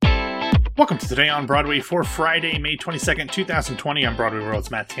Welcome to Today on Broadway for Friday, May 22nd, 2020. I'm Broadway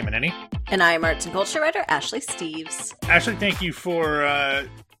World's Matt Tamanini. And I'm arts and culture writer Ashley Steves. Ashley, thank you for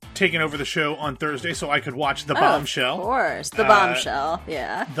taking over the show on Thursday so I could watch The Bombshell. Of course. The Bombshell,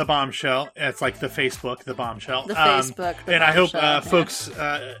 yeah. The Bombshell. It's like the Facebook, The Bombshell. The Facebook, The and Bombshell. I hope folks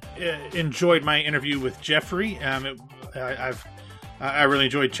enjoyed my interview with Jeffrey. I really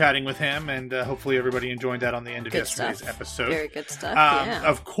enjoyed chatting with him, and hopefully everybody enjoyed that on the end of yesterday's episode. Very good stuff, yeah.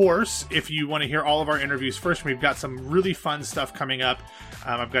 Of course, if you want to hear all of our interviews first, we've got some really fun stuff coming up.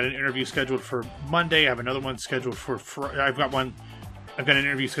 I've got an interview scheduled for Monday. I have another one scheduled for I've got an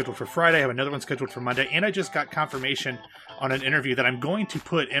interview scheduled for Friday. I have another one scheduled for Monday. And I just got confirmation on an interview that I'm going to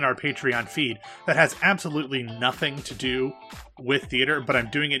put in our Patreon feed that has absolutely nothing to do with theater, but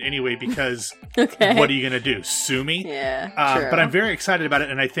I'm doing it anyway because Okay. What are you going to do? Sue me? Yeah, true. But I'm very excited about it,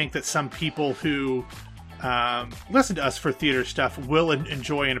 and I think that some people who listen to us for theater stuff will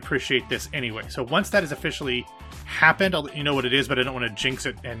enjoy and appreciate this anyway. So once that has officially happened, I'll let you know what it is, but I don't want to jinx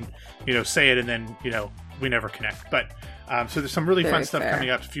it and say it and then we never connect. But so there's some really fun stuff coming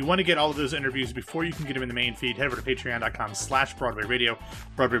up. If you want to get all of those interviews before you can get them in the main feed, head over to patreon.com/BroadwayRadio,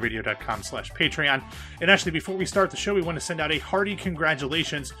 BroadwayRadio.com/Patreon. And actually, before we start the show, we want to send out a hearty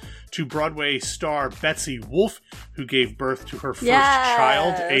congratulations to Broadway star Betsy Wolfe, who gave birth to her first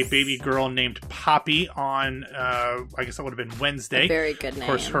child, a baby girl named Poppy, on, I guess that would have been Wednesday. A very good name. Of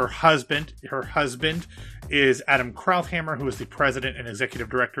course, her husband is Adam Krauthammer, who is the president and executive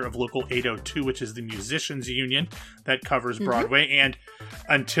director of Local 802, which is the musicians union that covers Broadway, and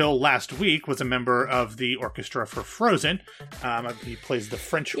until last week was a member of the orchestra for Frozen. He plays the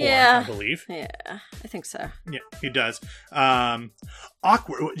French horn, I believe. Yeah, I think so. Yeah, he does.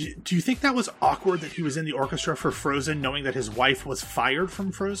 Awkward. Do you think that was awkward that he was in the orchestra for Frozen, knowing that his wife was fired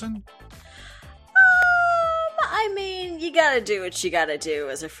from Frozen? I mean, you gotta do what you gotta do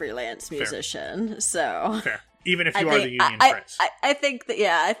as a freelance musician. So fair, even if you are the union prince. I think that.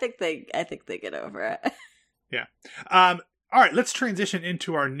 Yeah, I think they get over it. Yeah. All right, let's transition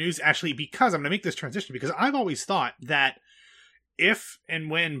into our news, Ashley, because I'm going to make this transition because I've always thought that if and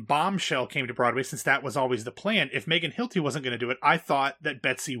when Bombshell came to Broadway, since that was always the plan, if Megan Hilty wasn't going to do it, I thought that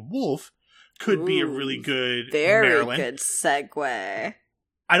Betsy Wolfe could be a really good Marilyn. Very good segue.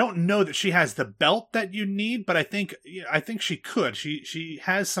 I don't know that she has the belt that you need, but I think she could. She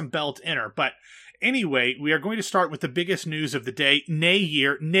has some belt in her. But anyway, we are going to start with the biggest news of the day, nay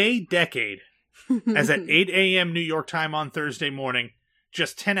year, nay decade. As at 8 a.m. New York time on Thursday morning,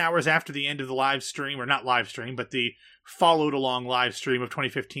 just 10 hours after the end of the live stream, or not live stream, but the followed along live stream of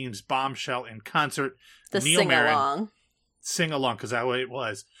 2015's Bombshell in concert. The sing-along. Sing-along, because that's what it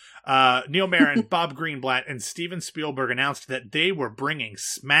was. Neil Marin, Bob Greenblatt, and Steven Spielberg announced that they were bringing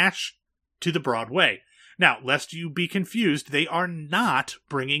Smash to the Broadway. Now, lest you be confused, they are not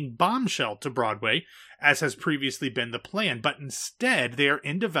bringing Bombshell to Broadway, as has previously been the plan, but instead they are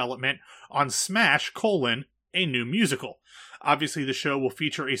in development on Smash, a new musical. Obviously, the show will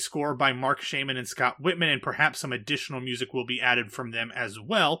feature a score by Mark Shaman and Scott Whitman, and perhaps some additional music will be added from them as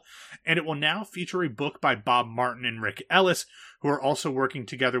well. And it will now feature a book by Bob Martin and Rick Ellis, who are also working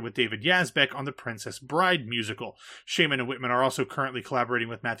together with David Yazbek on the Princess Bride musical. Shaman and Whitman are also currently collaborating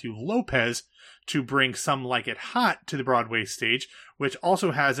with Matthew Lopez to bring Some Like It Hot to the Broadway stage, which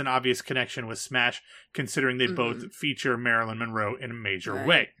also has an obvious connection with Smash, considering they both feature Marilyn Monroe in a major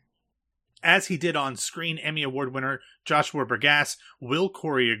way. As he did on screen, Emmy Award winner Joshua Bergasse will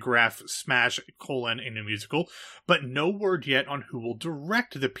choreograph Smash, a new musical, but no word yet on who will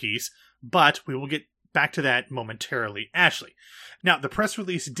direct the piece, but we will get back to that momentarily. Ashley. Now, the press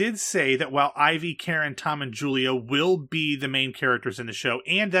release did say that while Ivy, Karen, Tom, and Julia will be the main characters in the show,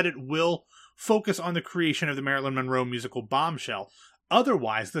 and that it will focus on the creation of the Marilyn Monroe musical Bombshell,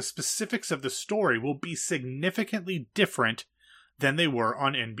 otherwise the specifics of the story will be significantly different than they were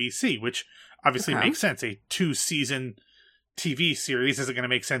on NBC, which obviously makes sense. A 2-season TV series isn't going to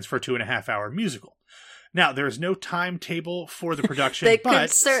make sense for a 2.5-hour musical. Now, there is no timetable for the production. They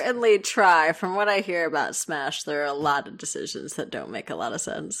could certainly try. From what I hear about Smash, there are a lot of decisions that don't make a lot of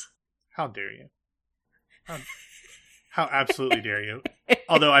sense. How dare you? How absolutely dare you?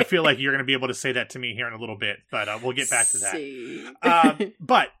 Although I feel like you're going to be able to say that to me here in a little bit, but we'll get back to that.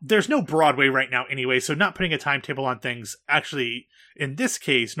 But there's no Broadway right now anyway, so not putting a timetable on things. Actually, in this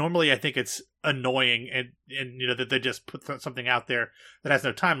case, normally I think it's annoying and that they just put something out there that has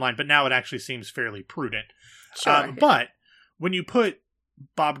no timeline, but now it actually seems fairly prudent. Sure. But when you put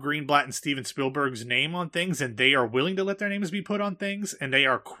Bob Greenblatt and Steven Spielberg's name on things, and they are willing to let their names be put on things, and they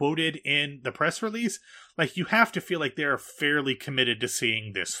are quoted in the press release, like, you have to feel like they're fairly committed to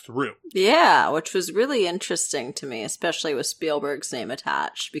seeing this through. Yeah, which was really interesting to me, especially with Spielberg's name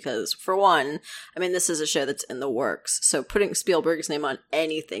attached, because for one, I mean, this is a show that's in the works, so putting Spielberg's name on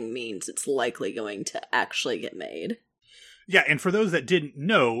anything means it's likely going to actually get made. Yeah, and for those that didn't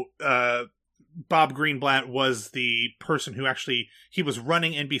know, Bob Greenblatt was the person who he was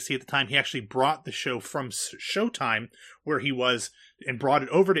running NBC at the time. He actually brought the show from Showtime, where he was, and brought it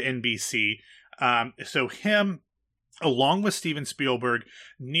over to NBC. So him, along with Steven Spielberg,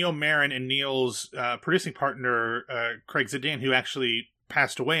 Neil Marin, and Neil's producing partner, Craig Zidane, who actually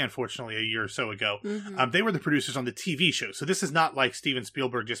passed away, unfortunately, a year or so ago, they were the producers on the TV show. So this is not like Steven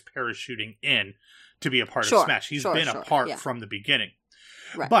Spielberg just parachuting in to be a part of Smash. He's been a part from the beginning.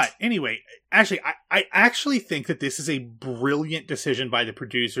 Right. But anyway, actually, I actually think that this is a brilliant decision by the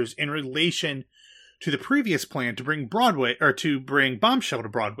producers in relation to the previous plan to bring Bombshell to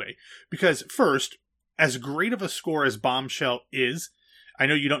Broadway. Because first, as great of a score as Bombshell is, I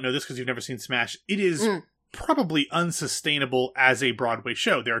know you don't know this because you've never seen Smash, it is probably unsustainable as a Broadway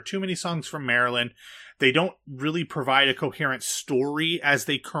show. There are too many songs from Maryland. They don't really provide a coherent story as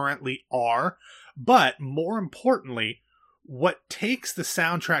they currently are. But more importantly, what takes the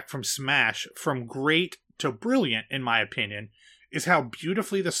soundtrack from Smash from great to brilliant, in my opinion, is how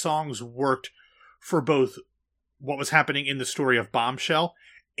beautifully the songs worked for both what was happening in the story of Bombshell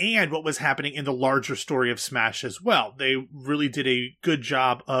and what was happening in the larger story of Smash as well. They really did a good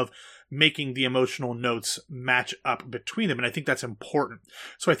job of making the emotional notes match up between them, and I think that's important.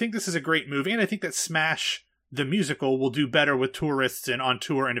 So I think this is a great movie, and I think that Smash, the musical, will do better with tourists and on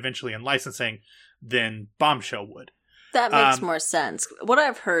tour and eventually in licensing than Bombshell would. That makes more sense. What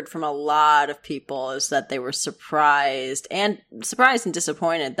I've heard from a lot of people is that they were surprised and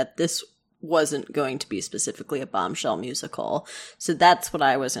disappointed that this wasn't going to be specifically a Bombshell musical. So that's what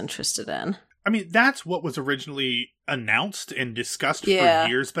I was interested in. I mean, that's what was originally announced and discussed for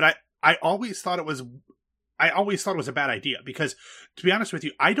years, but I always thought it was a bad idea because, to be honest with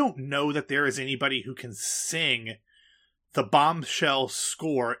you, I don't know that there is anybody who can sing the Bombshell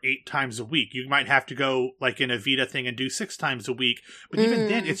score 8 times a week. You might have to go like in a Vita thing and do 6 times a week. But even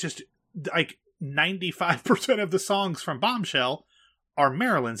then, it's just like 95% of the songs from Bombshell are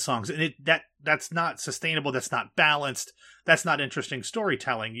Maryland songs. And that's not sustainable. That's not balanced. That's not interesting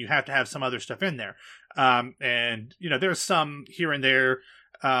storytelling. You have to have some other stuff in there. And, there's some here and there.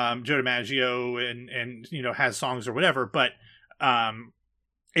 Joe DiMaggio and has songs or whatever. But,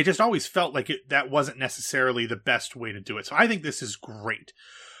 it just always felt like that wasn't necessarily the best way to do it. So I think this is great.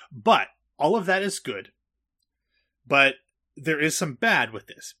 But all of that is good. But there is some bad with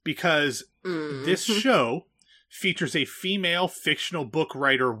this. Because this show features a female fictional book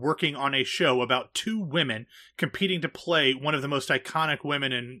writer working on a show about 2 women competing to play one of the most iconic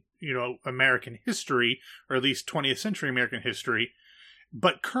women in, American history, or at least 20th century American history.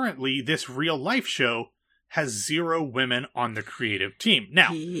 But currently, this real-life show has 0 women on the creative team.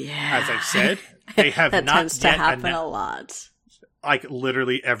 Now, as I've said, they have that not tends to yet happen a lot. Like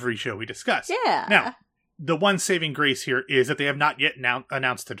literally every show we discuss. Yeah. Now, the one saving grace here is that they have not yet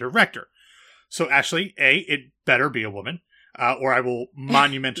announced the director. So, Ashley, it better be a woman, or I will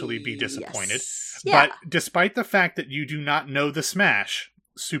monumentally be disappointed. Yes. Yeah. But despite the fact that you do not know the Smash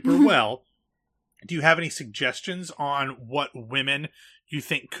super well, do you have any suggestions on what women you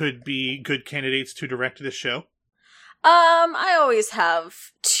think could be good candidates to direct this show? I always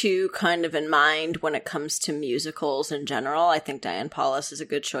have 2 kind of in mind when it comes to musicals in general. I think Diane Paulus is a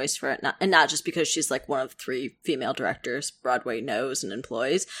good choice for it, and not just because she's like one of 3 female directors Broadway knows and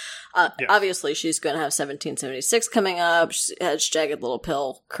employs. Yes. Obviously, she's going to have 1776 coming up. She has Jagged Little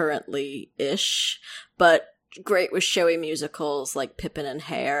Pill currently-ish, but great with showy musicals like Pippin and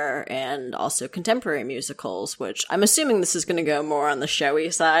Hare, and also contemporary musicals, which I'm assuming this is going to go more on the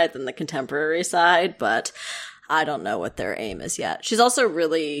showy side than the contemporary side, but I don't know what their aim is yet. She's also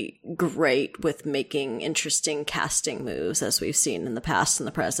really great with making interesting casting moves, as we've seen in the past and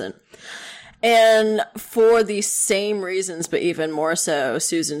the present. And for the same reasons, but even more so,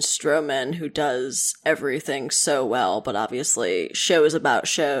 Susan Stroman, who does everything so well, but obviously shows about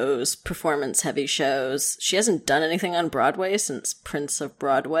shows, performance-heavy shows. She hasn't done anything on Broadway since Prince of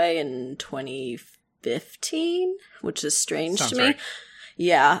Broadway in 2015, which is strange to me. Right.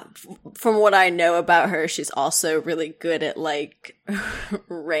 Yeah, from what I know about her, she's also really good at, like,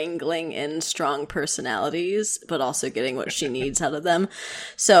 wrangling in strong personalities, but also getting what she needs out of them.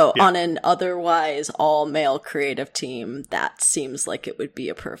 So on an otherwise all-male creative team, that seems like it would be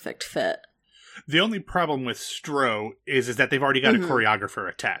a perfect fit. The only problem with Stro is that they've already got a choreographer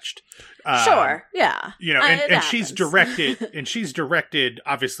attached. Sure, yeah. You know, and she's directed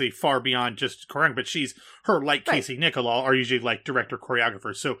obviously far beyond just choreography, but her, like Casey Nicholaw, are usually like director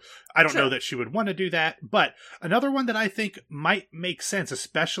choreographers. So I don't know that she would want to do that. But another one that I think might make sense,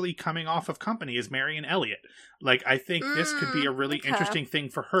 especially coming off of Company, is Marion Elliott. Like, I think this could be a really interesting thing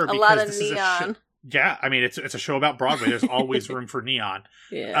for her because lot of this neon. is a show. Yeah, I mean, it's a show about Broadway. There's always room for neon.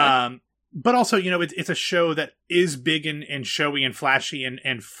 Yeah. But also, you know, it's a show that is big and showy and flashy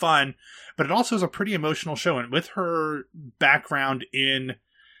and fun, but it also is a pretty emotional show. And with her background in,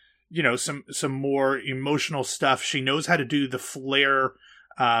 you know, some more emotional stuff, she knows how to do the flair,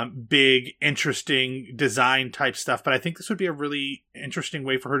 big, interesting design type stuff. But I think this would be a really interesting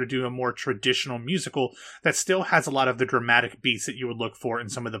way for her to do a more traditional musical that still has a lot of the dramatic beats that you would look for in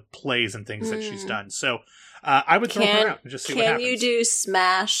some of the plays and things that she's done. So I would throw her out and just see what happens. Can you do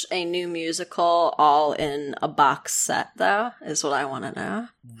Smash, a new musical, all in a box set, though, is what I want to know.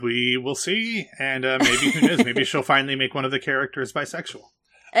 We will see. And maybe, who knows, maybe she'll finally make one of the characters bisexual.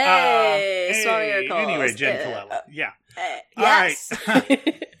 Hey, Miracles. Anyway, Jen Colella. Yeah. Yes. All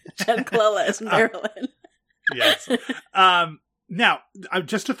right. Jen Colella is Marilyn. Yes. Now,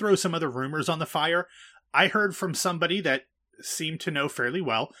 just to throw some other rumors on the fire, I heard from somebody that seemed to know fairly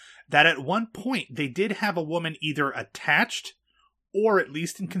well that at one point they did have a woman either attached or at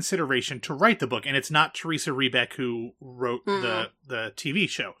least in consideration to write the book. And it's not Teresa Rebeck who wrote the TV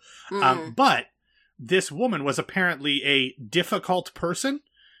show. But this woman was apparently a difficult person,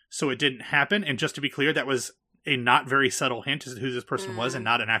 so it didn't happen. And just to be clear, that was a not very subtle hint as to who this person was and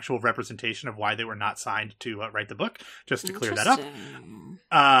not an actual representation of why they were not signed to write the book, just to clear that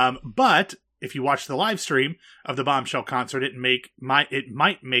up. But if you watch the live stream of the Bombshell concert, it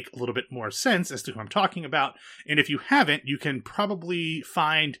might make a little bit more sense as to who I'm talking about. And if you haven't, you can probably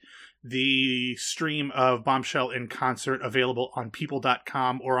find the stream of Bombshell in concert available on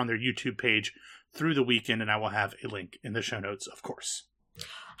people.com or on their YouTube page through the weekend, and I will have a link in the show notes, of course.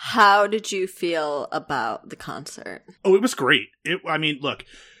 How did you feel about the concert? Oh, it was great. I mean, look.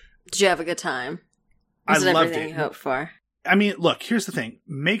 Did you have a good time? Was it everything you hoped for? I mean, look, here's the thing.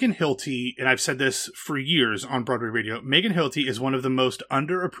 Megan Hilty, and I've said this for years on Broadway radio, Megan Hilty is one of the most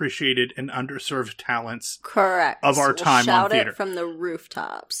underappreciated and underserved talents of our time on theater. Shout it from the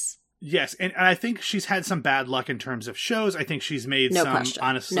rooftops. Yes, and I think she's had some bad luck in terms of shows. I think she's made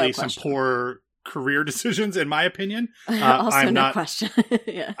some poor career decisions, in my opinion. No question.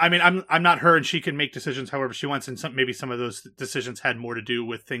 Yeah. I mean, I'm not her, and she can make decisions however she wants, and maybe some of those decisions had more to do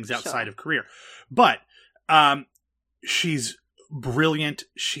with things outside of career. But she's brilliant.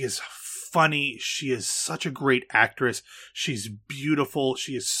 She is funny. She is such a great actress. She's beautiful.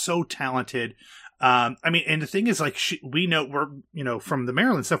 She is so talented. I mean, and the thing is, like, we know from the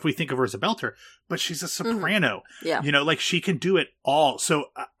Maryland stuff, we think of her as a belter, but she's a soprano. Yeah. You know, like, she can do it all.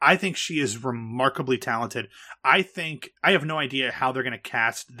 So I think she is remarkably talented. I have no idea how they're going to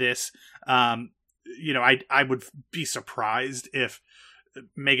cast this. You know, I would be surprised if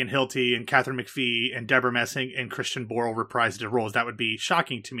Megan Hilty and Catherine McPhee and Deborah Messing and Christian Borle reprised their roles. That would be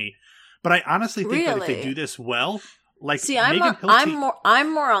shocking to me. But I honestly think that if they do this well, like, see,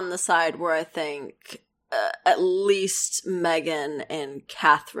 I'm more on the side where I think at least Megan and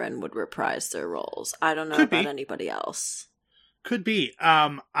Catherine would reprise their roles. I don't know about anybody else. Could be.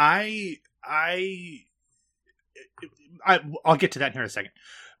 I'll get to that here in a second.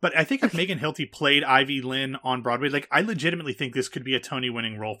 But I think if Megan Hilty played Ivy Lynn on Broadway, like, I legitimately think this could be a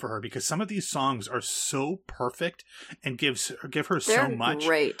Tony-winning role for her because some of these songs are so perfect and give her so much. They're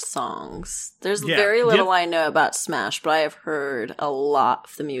great songs. There's very little I know about Smash, but I have heard a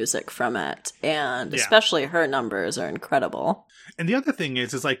lot of the music from it, and especially her numbers are incredible. And the other thing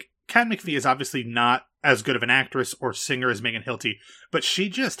is like, Kat McPhee is obviously not as good of an actress or singer as Megan Hilty, but she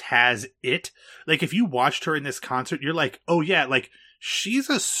just has it. Like, if you watched her in this concert, you're like, oh yeah, like, she's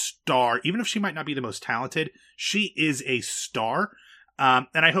a star. Even if she might not be the most talented, she is a star. And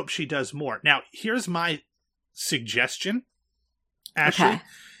I hope she does more. Now, here's my suggestion, Ashley. Okay.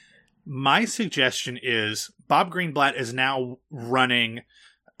 My suggestion is Bob Greenblatt is now running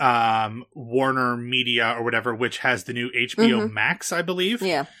Warner Media or whatever, which has the new HBO Max, I believe.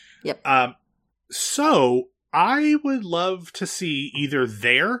 Yeah. Yep. So I would love to see either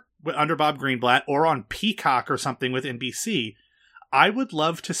there under Bob Greenblatt or on Peacock or something with NBC. I would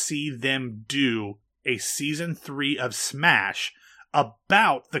love to see them do a season 3 of Smash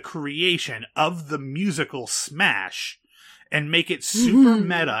about the creation of the musical Smash and make it super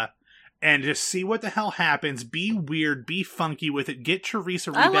meta and just see what the hell happens. Be weird, be funky with it. Get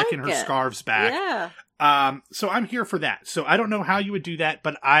Teresa Rebeck and her scarves back. Yeah. So I'm here for that. So I don't know how you would do that,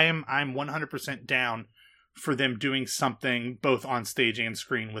 but I'm 100% down for them doing something both on stage and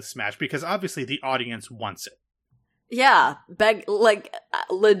screen with Smash, because obviously the audience wants it. Yeah,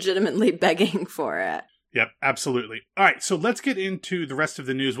 legitimately begging for it. Yep, absolutely. All right, so let's get into the rest of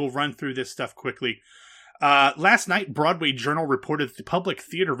the news. We'll run through this stuff quickly. Last night, Broadway Journal reported that the Public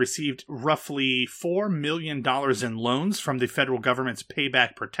Theater received roughly $4 million in loans from the federal government's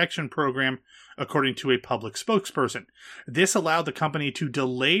Payback Protection Program, according to a public spokesperson. This allowed the company to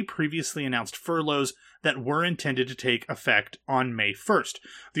delay previously announced furloughs that were intended to take effect on May 1st.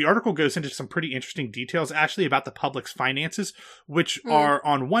 The article goes into some pretty interesting details, actually, about the public's finances, which are,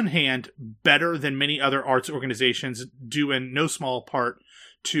 on one hand, better than many other arts organizations, due in no small part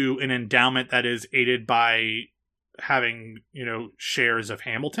to an endowment that is aided by having, shares of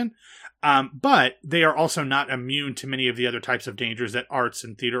Hamilton. But they are also not immune to many of the other types of dangers that arts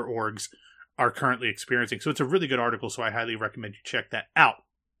and theater orgs are currently experiencing. So it's a really good article, so I highly recommend you check that out.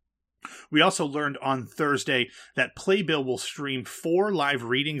 We also learned on Thursday that Playbill will stream 4 live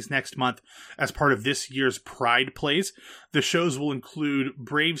readings next month as part of this year's Pride Plays. The shows will include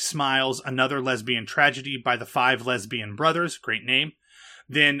Brave Smiles, Another Lesbian Tragedy by the 5 Lesbian Brothers, great name.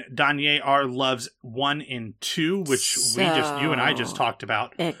 Then Danye R. Loves 1 and 2, which you and I just talked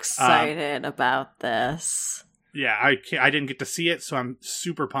about. Excited about this. Yeah, I didn't get to see it, so I'm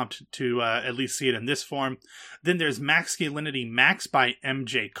super pumped to at least see it in this form. Then there's Masculinity Max by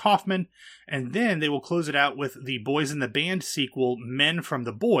M.J. Kaufman. And then they will close it out with the Boys in the Band sequel, Men from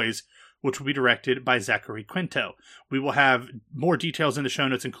the Boys, which will be directed by Zachary Quinto. We will have more details in the show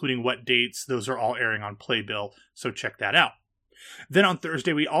notes, including what dates. Those are all airing on Playbill, so check that out. Then on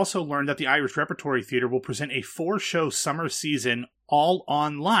Thursday, we also learned that the Irish Repertory Theatre will present a 4-show summer season all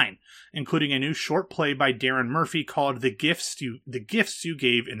online, including a new short play by Darren Murphy called The Gifts You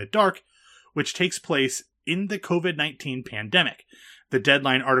Gave in the Dark, which takes place in the COVID-19 pandemic. The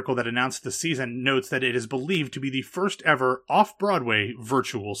Deadline article that announced the season notes that it is believed to be the first ever off-Broadway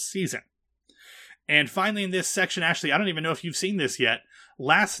virtual season. And finally in this section, Ashley, I don't even know if you've seen this yet.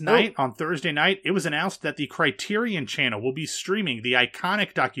 Last night, on Thursday night, it was announced that the Criterion Channel will be streaming the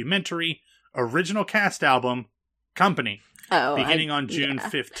iconic documentary Original Cast album, Company, beginning on June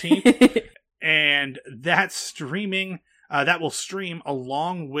 15th. And that will stream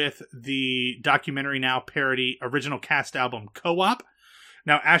along with the documentary now parody Original Cast album Co-op.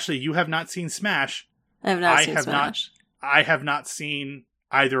 Now, Ashley, you have not seen Smash. I have not seen Smash. I have not seen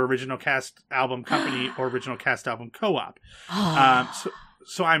either Original Cast album Company or Original Cast album Co-op.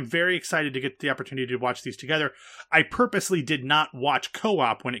 So I'm very excited to get the opportunity to watch these together. I purposely did not watch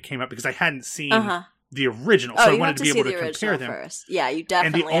Co-op when it came up because I hadn't seen the original, so I wanted to be able to compare them first. Yeah, you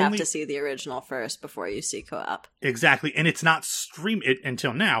definitely have to see the original first before you see Co-op. Exactly, and it's not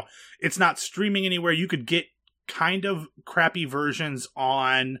until now. It's not streaming anywhere. You could get kind of crappy versions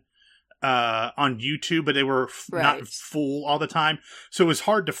on YouTube, but they were not full all the time, so it was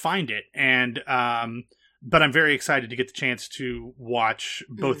hard to find it. And but I'm very excited to get the chance to watch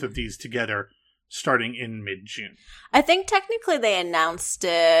both of these together starting in mid-June. I think technically they announced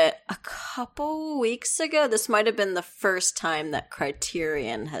it a couple weeks ago. This might have been the first time that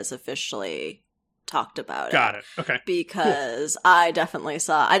Criterion has officially talked about it. Got it. Okay. Because cool. I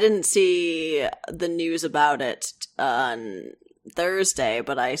didn't see the news about it on Thursday,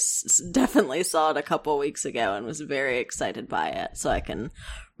 but I definitely saw it a couple weeks ago and was very excited by it, so I can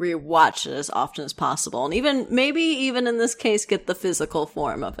rewatch it as often as possible, and maybe even in this case get the physical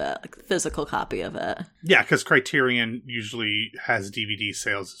form of it, like the physical copy of it. Yeah, because Criterion usually has DVD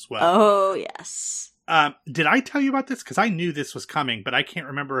sales as well. Oh yes. Did I tell you about this? Because I knew this was coming, but I can't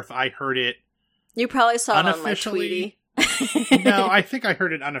remember if I heard it. You probably saw it on my Tweety. No, I think I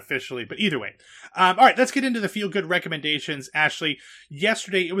heard it unofficially, but either way. All right, let's get into the feel-good recommendations. Ashley,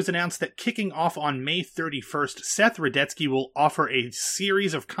 yesterday it was announced that kicking off on May 31st, Seth Rudetsky will offer a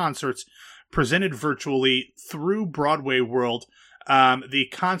series of concerts presented virtually through Broadway World. The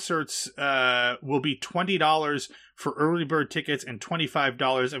concerts will be $20 for early bird tickets and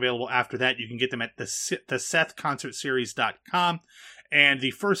 $25 available after that. You can get them at the SethConcertSeries.com. And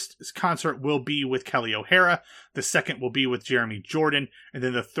the first concert will be with Kelly O'Hara. The second will be with Jeremy Jordan. And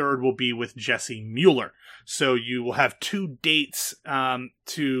then the third will be with Jesse Mueller. So you will have 2 dates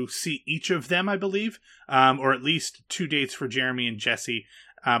to see each of them, I believe. Or at least 2 dates for Jeremy and Jesse.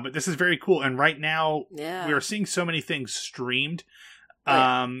 But this is very cool. And right now, we are seeing so many things streamed.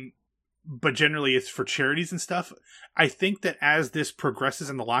 But generally it's for charities and stuff. I think that as this progresses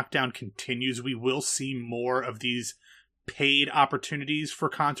and the lockdown continues, we will see more of these paid opportunities for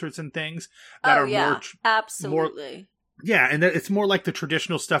concerts and things that are absolutely Yeah, and it's more like the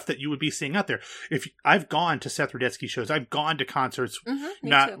traditional stuff that you would be seeing out there. If I've gone to Seth Rudetsky shows, I've gone to concerts,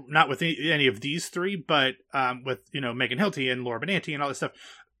 not with any of these three, but with Megan Hilty and Laura Benanti and all this stuff.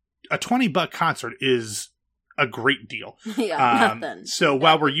 A $20 concert is a great deal. Yeah, nothing. So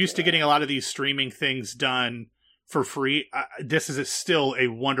while we're used to getting a lot of these streaming things done for free, this is still a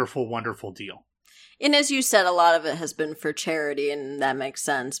wonderful, wonderful deal. And as you said, a lot of it has been for charity, and that makes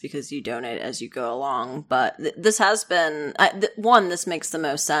sense because you donate as you go along. But this has been, this makes the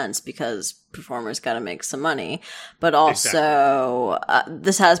most sense because performers got to make some money. But also,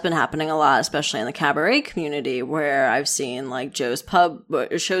 this has been happening a lot, especially in the cabaret community, where I've seen like Joe's Pub,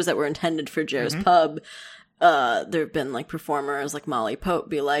 shows that were intended for Joe's Pub. There have been like performers like Molly Pope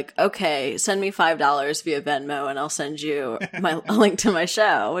be like, okay, send me $5 via Venmo and I'll send you a link to my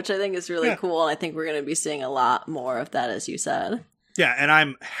show, which I think is really cool. And I think we're going to be seeing a lot more of that, as you said. Yeah. And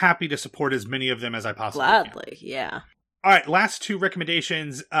I'm happy to support as many of them as I possibly can. Gladly. Yeah. All right. Last two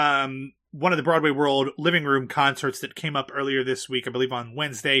recommendations. One of the Broadway World living room concerts that came up earlier this week, I believe on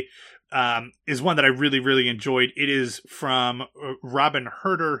Wednesday, is one that I really, really enjoyed. It is from Robin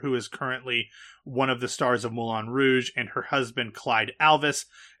Herder, who is currently one of the stars of Moulin Rouge, and her husband, Clyde Alvis,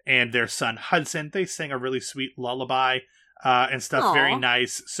 and their son, Hudson. They sing a really sweet lullaby and stuff. Aww. Very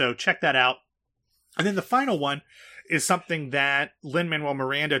nice. So check that out. And then the final one is something that Lin-Manuel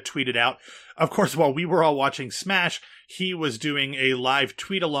Miranda tweeted out. Of course, while we were all watching Smash, he was doing a live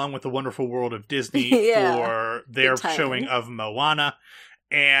tweet along with the Wonderful World of Disney for their showing of Moana.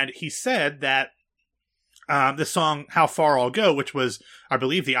 And he said that the song "How Far I'll Go," which was, I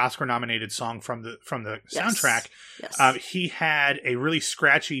believe, the Oscar-nominated song from the soundtrack, he had a really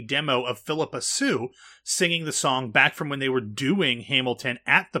scratchy demo of Philippa Sue singing the song back from when they were doing Hamilton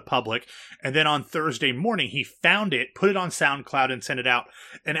at the Public. And then on Thursday morning, he found it, put it on SoundCloud, and sent it out.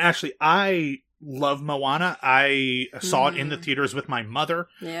 And actually, I love Moana. I saw it in the theaters with my mother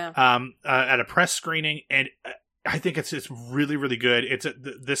at a press screening, and I think it's really, really good. It's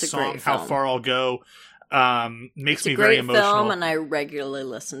this song, "How Far I'll Go," makes me very emotional. It's a great film, and I regularly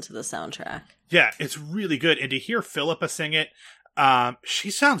listen to the soundtrack. Yeah, it's really good. And to hear Philippa sing it, she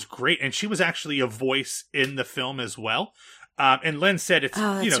sounds great. And she was actually a voice in the film as well. And Len said, "It's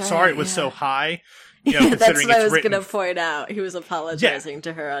sorry it was so high." That's what I was going to point out. He was apologizing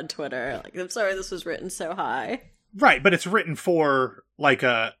to her on Twitter. Like, I'm sorry this was written so high. Right, but it's written for like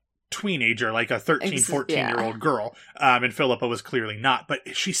a teenager, like a 13, 14-year-old girl. And Philippa was clearly not.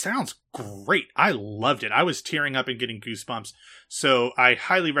 But she sounds great. I loved it. I was tearing up and getting goosebumps. So I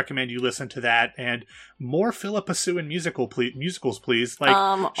highly recommend you listen to that. And more Philippa Sue in musicals, please.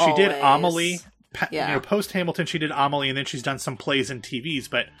 Like, she did Amelie. Post Hamilton, she did Amelie, and then she's done some plays and TVs.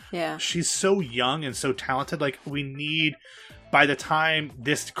 But she's so young and so talented. Like, we need, by the time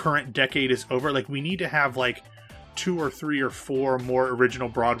this current decade is over, like, we need to have like 2 or 3 or 4 more original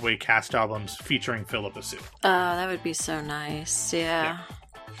Broadway cast albums featuring Philippa Sue. Oh, that would be so nice. Yeah.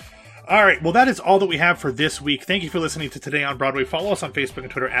 All right. Well, that is all that we have for this week. Thank you for listening to Today on Broadway. Follow us on Facebook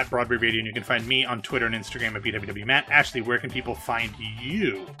and Twitter at Broadway Radio, and you can find me on Twitter and Instagram at BWWMatt. Ashley, where can people find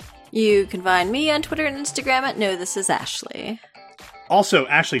you? You can find me on Twitter and Instagram at No This Is Ashley. Also,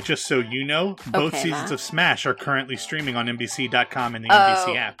 Ashley, just so you know, both seasons of Smash are currently streaming on NBC.com and the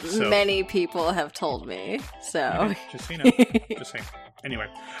NBC app. So many people have told me. So just so you know. Just saying. Anyway.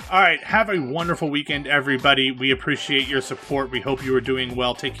 All right. Have a wonderful weekend, everybody. We appreciate your support. We hope you are doing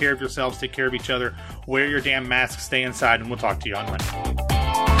well. Take care of yourselves. Take care of each other. Wear your damn masks. Stay inside. And we'll talk to you on Wednesday.